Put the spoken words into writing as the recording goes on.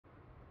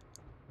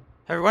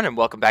Hey everyone, and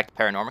welcome back to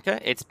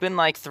Paranormica. It's been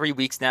like 3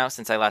 weeks now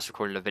since I last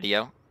recorded a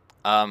video.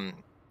 Um,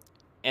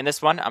 in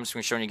this one, I'm just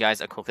going to show you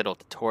guys a quick little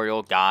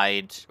tutorial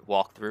guide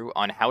walkthrough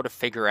on how to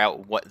figure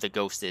out what the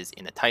ghost is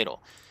in the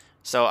title.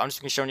 So I'm just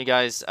going to show you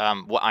guys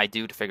what I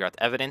do to figure out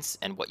the evidence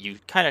and what you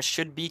kind of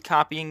should be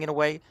copying in a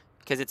way,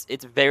 because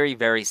it's very,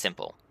 very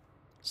simple.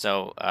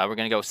 So we're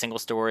going to go single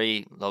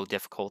story, low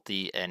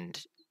difficulty,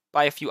 and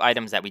buy a few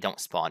items that we don't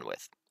spawn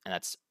with. And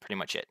that's pretty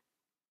much it.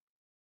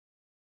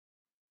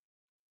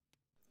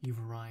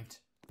 You've arrived.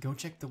 Go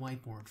check the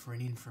whiteboard for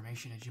any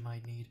information that you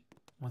might need.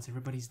 Once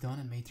everybody's done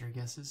and made their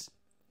guesses,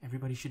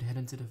 everybody should head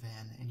into the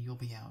van and you'll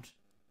be out.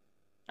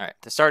 Alright,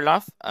 to start it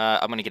off,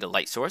 I'm going to get a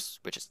light source,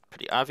 which is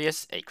pretty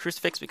obvious, a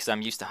crucifix because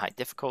I'm used to high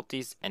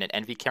difficulties, and an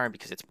envy camera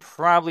because it's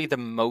probably the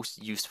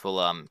most useful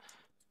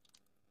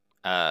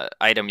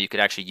item you could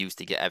actually use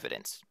to get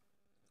evidence.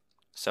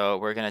 So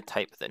we're going to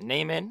type the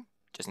name in,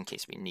 just in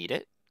case we need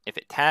it. If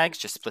it tags,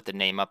 just split the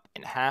name up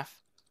in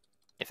half.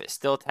 If it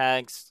still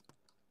tags,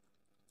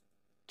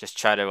 just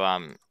try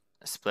to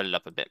split it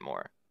up a bit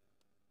more.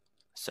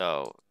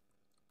 So,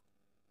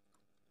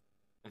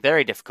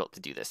 very difficult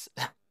to do this.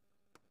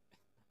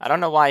 I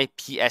don't know why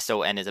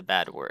PSON is a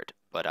bad word,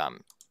 but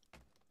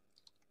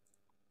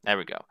there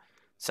we go.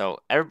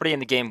 So everybody in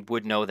the game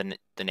would know the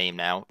name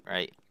now,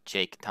 right?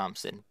 Jake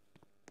Thompson.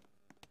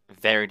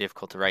 Very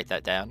difficult to write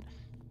that down.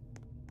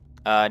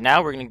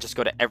 Now we're going to just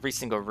go to every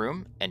single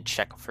room and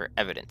check for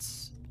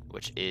evidence,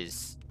 which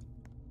is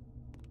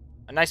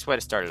a nice way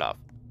to start it off.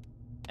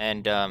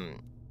 And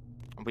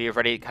we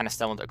already kind of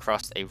stumbled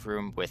across a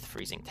room with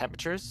freezing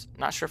temperatures.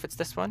 Not sure if it's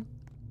this one.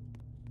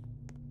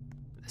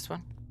 This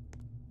one?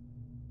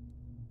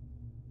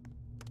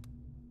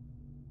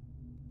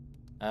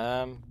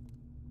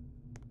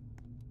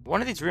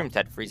 One of these rooms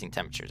had freezing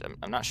temperatures.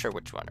 I'm not sure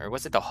which one. Or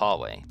was it the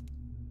hallway?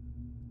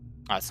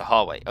 Oh, it's the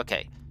hallway.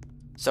 Okay.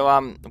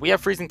 So, we have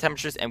freezing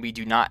temperatures and we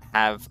do not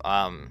have,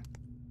 an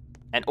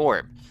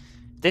orb.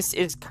 This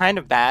is kind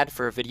of bad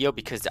for a video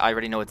because I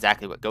already know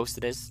exactly what ghost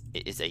it is.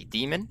 It is a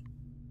demon.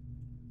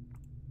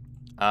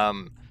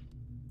 How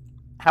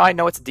I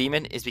know it's a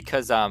demon is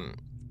because, real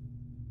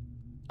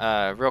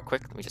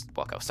quick, let me just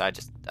walk outside.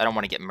 I don't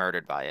want to get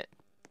murdered by it.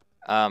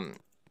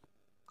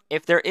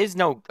 If there is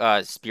no,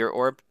 spirit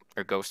orb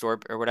or ghost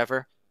orb or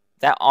whatever,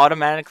 that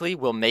automatically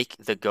will make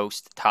the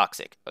ghost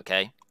toxic,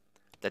 okay?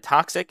 The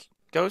toxic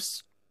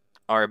ghosts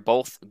are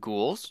both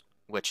ghouls,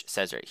 which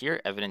says right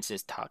here, evidence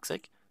is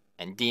toxic,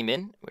 and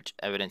demon, which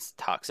evidence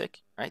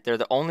toxic, right? They're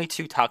the only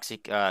two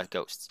toxic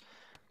ghosts.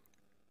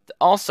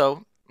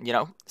 Also, you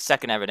know,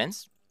 second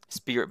evidence,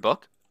 spirit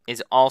book,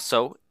 is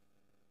also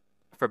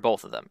for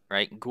both of them,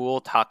 right?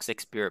 Ghoul, toxic,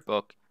 spirit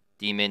book,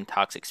 demon,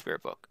 toxic,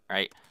 spirit book,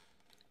 right?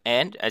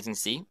 And as you can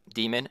see,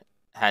 demon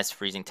has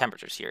freezing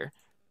temperatures here,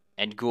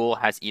 and ghoul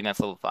has EMF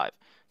level 5.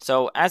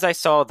 So as I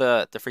saw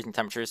the freezing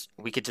temperatures,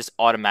 we could just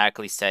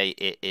automatically say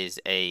it is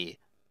a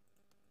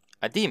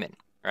demon,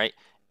 right?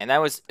 And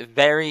that was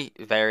very,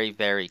 very,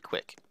 very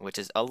quick, which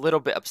is a little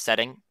bit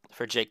upsetting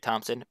for Jake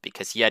Thompson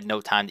because he had no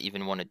time to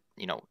even want to,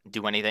 you know,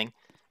 do anything.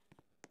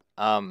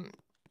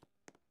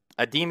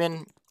 A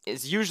demon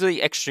is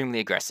usually extremely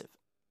aggressive.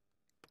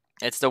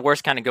 It's the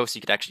worst kind of ghost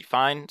you could actually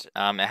find.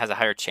 It has a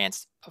higher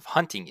chance of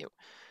hunting you.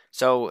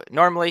 So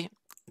normally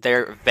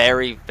they're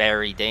very,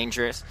 very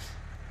dangerous,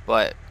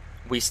 but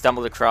we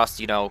stumbled across,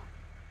 you know,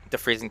 the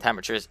freezing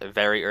temperatures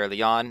very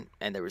early on,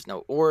 and there was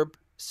no orb,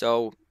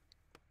 so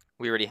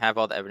we already have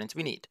all the evidence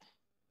we need.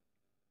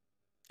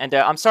 And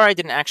I'm sorry I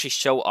didn't actually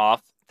show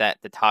off that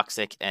the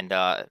toxic and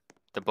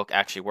the book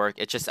actually work.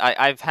 It's just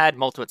I've had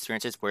multiple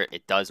experiences where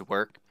it does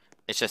work.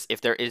 It's just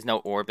if there is no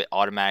orb, it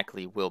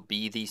automatically will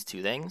be these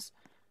two things.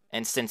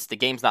 And since the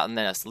game's not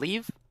letting us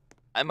leave,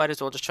 I might as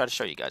well just try to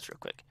show you guys real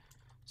quick.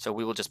 So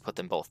we will just put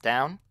them both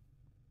down.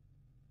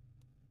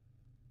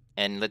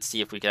 And let's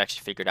see if we can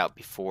actually figure it out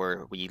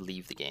before we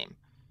leave the game.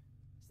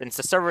 Since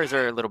the servers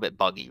are a little bit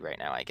buggy right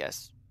now, I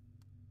guess.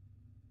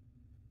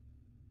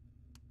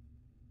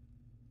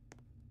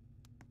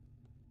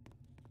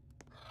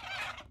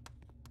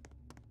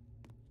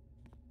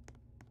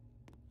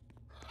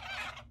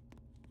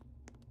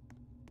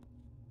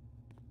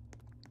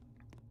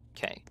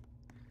 Okay.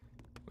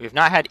 We've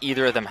not had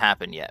either of them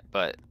happen yet,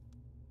 but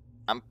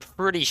I'm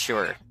pretty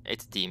sure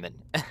it's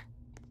demon.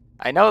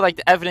 I know, like,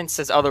 the evidence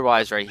says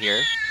otherwise right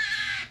here.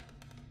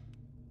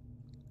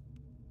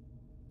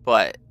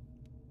 But,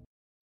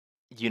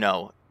 you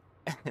know,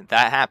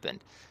 that happened.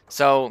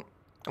 So,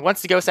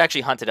 once the ghost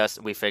actually hunted us,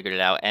 we figured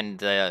it out, and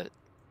the,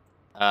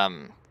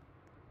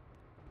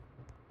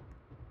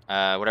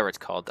 whatever it's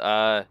called,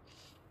 the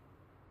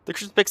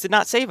crucifix did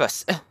not save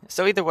us.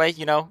 So either way,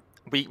 you know,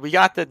 we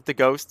got the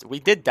ghost. We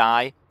did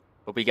die,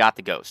 but we got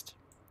the ghost.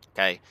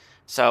 Okay?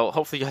 So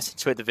hopefully you guys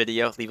enjoyed the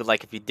video. Leave a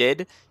like if you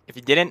did. If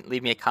you didn't,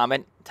 leave me a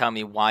comment. Tell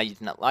me why you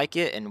did not like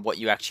it and what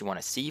you actually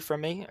want to see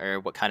from me or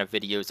what kind of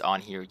videos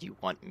on here you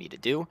want me to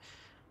do.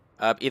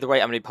 Either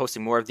way, I'm going to be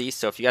posting more of these.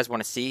 So if you guys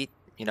want to see,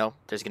 you know,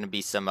 there's going to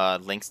be some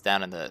links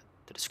down in the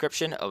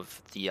description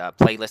of the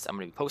playlist I'm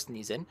going to be posting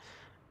these in.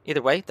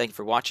 Either way, thank you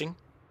for watching.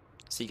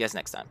 See you guys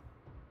next time.